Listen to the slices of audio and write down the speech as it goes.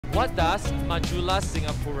What does Majula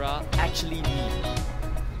Singapura actually mean?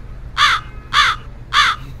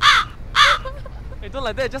 Hey, don't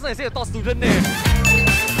like that. Just now you say a top student there.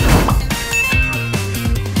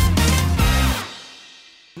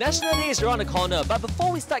 National Day is around the corner, but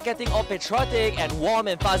before we start getting all patriotic and warm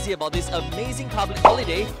and fuzzy about this amazing public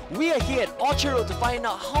holiday, we are here at Orchard Road to find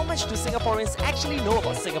out how much do Singaporeans actually know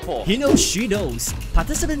about Singapore. He knows, she knows.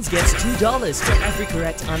 Participants get $2 for every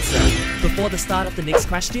correct answer. Before the start of the next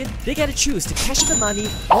question, they get to choose to cash in the money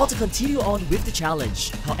or to continue on with the challenge.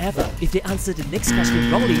 However, if they answer the next question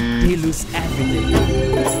wrongly, they lose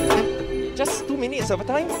everything. Just 2 minutes of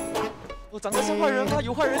time? 我长得像坏人吗？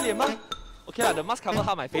有坏人脸吗？ Okay lah, the mask cover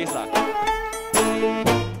half my face lah.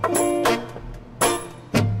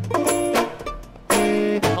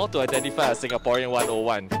 How to identify a Singaporean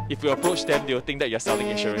 101? If you approach them, they'll think that you're selling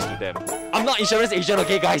insurance to them. I'm not insurance agent,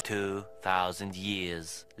 okay guys? 2,000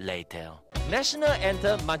 years later. National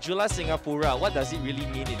anthem Majula Singapura. What does it really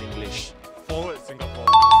mean in English? Forward Singapore.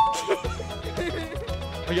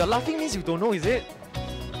 Oh, you're laughing means you don't know, is it?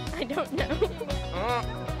 I don't know.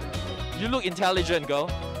 You look intelligent, girl.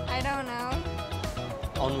 I don't know.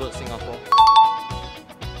 Onward Singapore.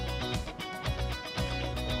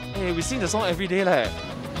 Hey, we sing the song every day leh.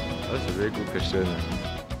 That's a very good question.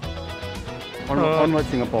 Onward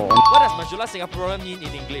Singapore. What does Majula Singapura mean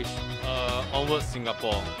in English? Onward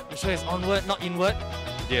Singapore. You sure it's onward, not inward?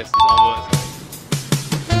 Yes, it's onward.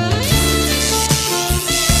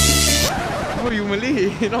 Oh, you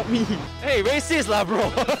Malay, not me. Hey, racist lah,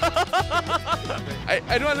 bro.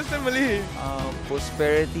 I don't understand Malay.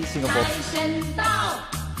 Prosperity Singapore.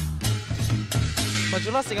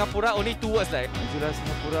 Majula Singapura only 2 words like. Majula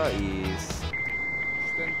Singapura is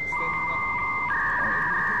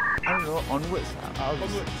I don't know, onwards.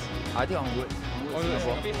 I think onwards.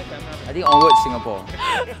 Singapore. I think onwards Singapore.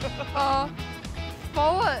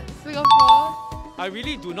 Forward Singapore. I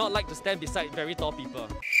really do not like to stand beside very tall people.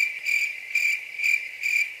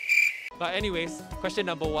 But anyways, question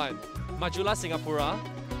number 1. Majula Singapura,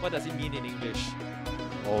 what does it mean in English?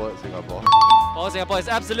 Forward Singapore. Forward Singapore is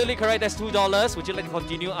absolutely correct. That's $2. Would you like to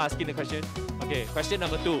continue asking the question? Okay, question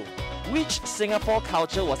number 2. Which Singapore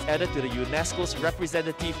culture was added to the UNESCO's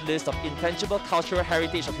representative list of intangible cultural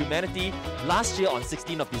heritage of humanity last year on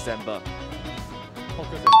 16th of December?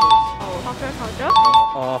 Hawker centers. Hawker culture?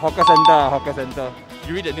 Hawker center.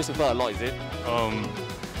 You read the newspaper a lot, is it?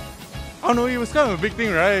 Oh no, it was kind of a big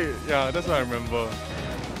thing, right? Yeah, that's what I remember.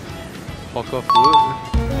 Hawker food.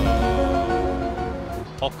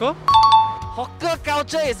 Hawker? Hawker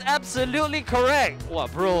culture is absolutely correct. Wow,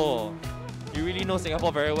 bro. You really know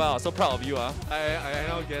Singapore very well. So proud of you, ah. I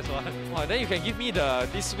now guess what? Wow, then you can give me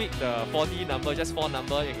this week the 4D number, just 4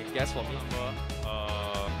 number. You can guess for me.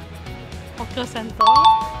 Hawker center?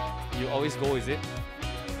 You always go, is it?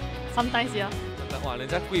 Sometimes, yeah. Wow, 人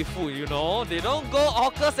家贵妇, you know, they don't go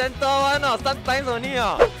hawker center one, sometimes only.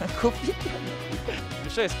 Kopitiam. You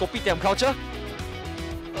sure it's Kopitiam culture?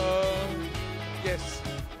 Yes.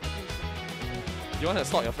 You want to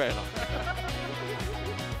stalk your friend or not?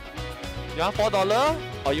 You want $4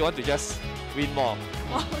 or you want to just win more?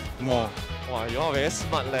 More. Wow, you all very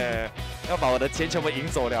smart leh. 要把我的钱全部赢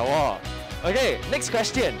走了哦。Okay, next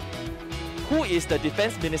question. Who is the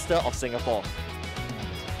Defence Minister of Singapore?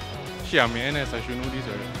 Shit, I'm in NS, I should know this,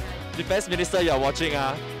 right? Defence Minister, you're watching,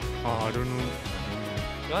 ah. Oh, I don't know.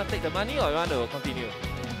 You want to take the money or you want to continue?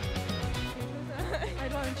 I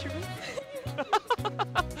don't want to choose.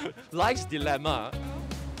 Life's dilemma.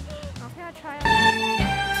 Okay, I'll try.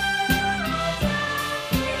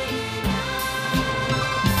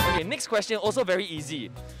 Okay, next question, also very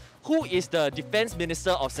easy. Who is the Defence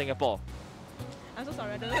Minister of Singapore? I'm so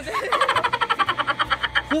sorry, I don't know that.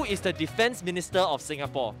 Who is the Defence Minister of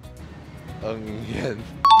Singapore? Ng Yan.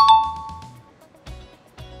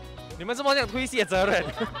 你们怎么这样推卸责任？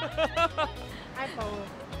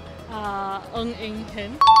 Ng Eng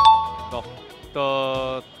Hen.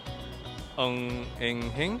 Dr. Ng Eng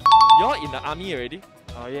Heng? You're in the army already?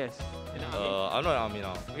 Yes. In the army? I'm not in the army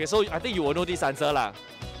now. Okay, so I think you will know this answer lah.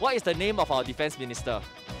 What is the name of our Defence Minister?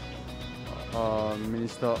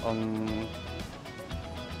 Minister Ng.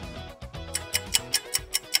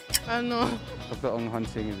 I don't know. Dr. Ng Han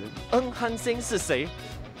Seng, is it? Ng Han Seng 是谁？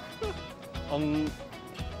 Ng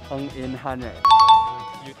In Han, right?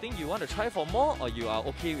 You think you want to try for more or you are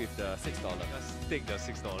okay with the $6? Just take the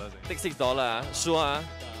 $6. Take $6, ah? Sure, ah?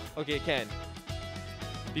 Okay, can.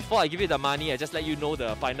 Before I give you the money, I just let you know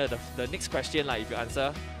the final, the next question, like, if you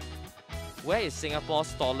answer. Where is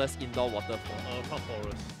Singapore's tallest indoor waterfall? Park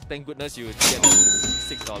Forest. Thank goodness you get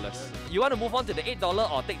the $6. You want to move on to the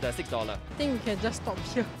 $8 or take the $6? I think we can just stop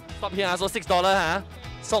here. Stop here, so $6, huh?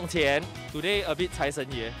 送钱. Today a bit 财神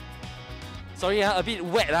爷. Sorry, a bit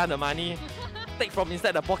wet the money. Take from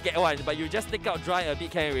inside the pocket one, but you just take out dry a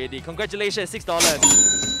bit can already. Congratulations, $6.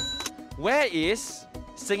 Where is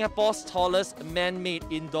Singapore's tallest man-made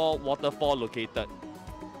indoor waterfall located?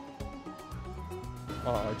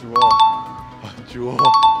 Jewel.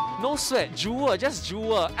 No sweat, Jewel, just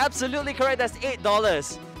Jewel. Absolutely correct, that's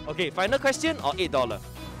 $8. Okay, final question or $8?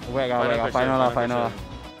 Final.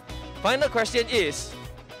 Final question is,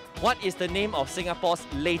 what is the name of Singapore's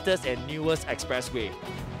latest and newest expressway?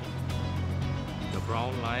 The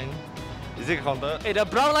brown line. Is it counted? Hey, the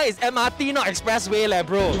brown line is MRT, not expressway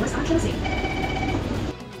bro.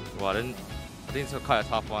 Well, then I think it's quite a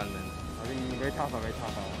tough one then. I think very tough.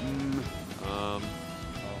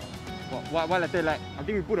 What letter like? I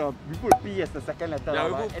think we put P as the second letter. Yeah,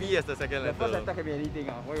 we put P as the second letter. The first letter can be anything.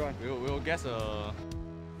 What do you want? We'll guess B.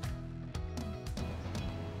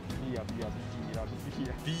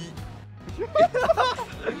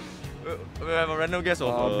 We have a random guess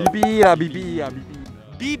of BBE.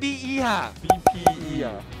 BBE ha? BPE.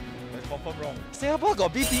 That's confirm wrong. Singapore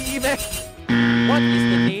got BBE man. What is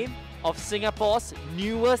the name of Singapore's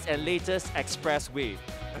newest and latest expressway?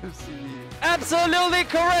 Absolutely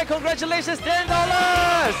correct. Congratulations, $10.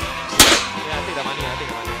 Yeah, I take the money.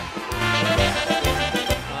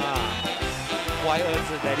 Why earns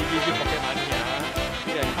daddy give you pocket money?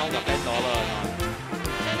 You can count the $10.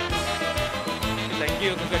 Thank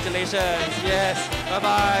you. Congratulations. Yes. Bye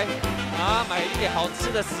bye. 买一点好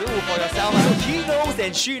吃的食物 for yourself. So he knows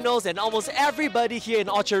and she knows and almost everybody here in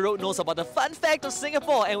Orchard Road knows about the fun fact of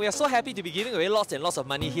Singapore, and we are so happy to be giving away lots and lots of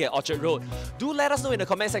money here at Orchard Road. Do let us know in the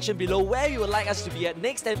comment section below where you would like us to be at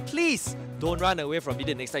next, and please don't run away from me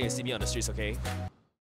the next time you see me on the streets, okay?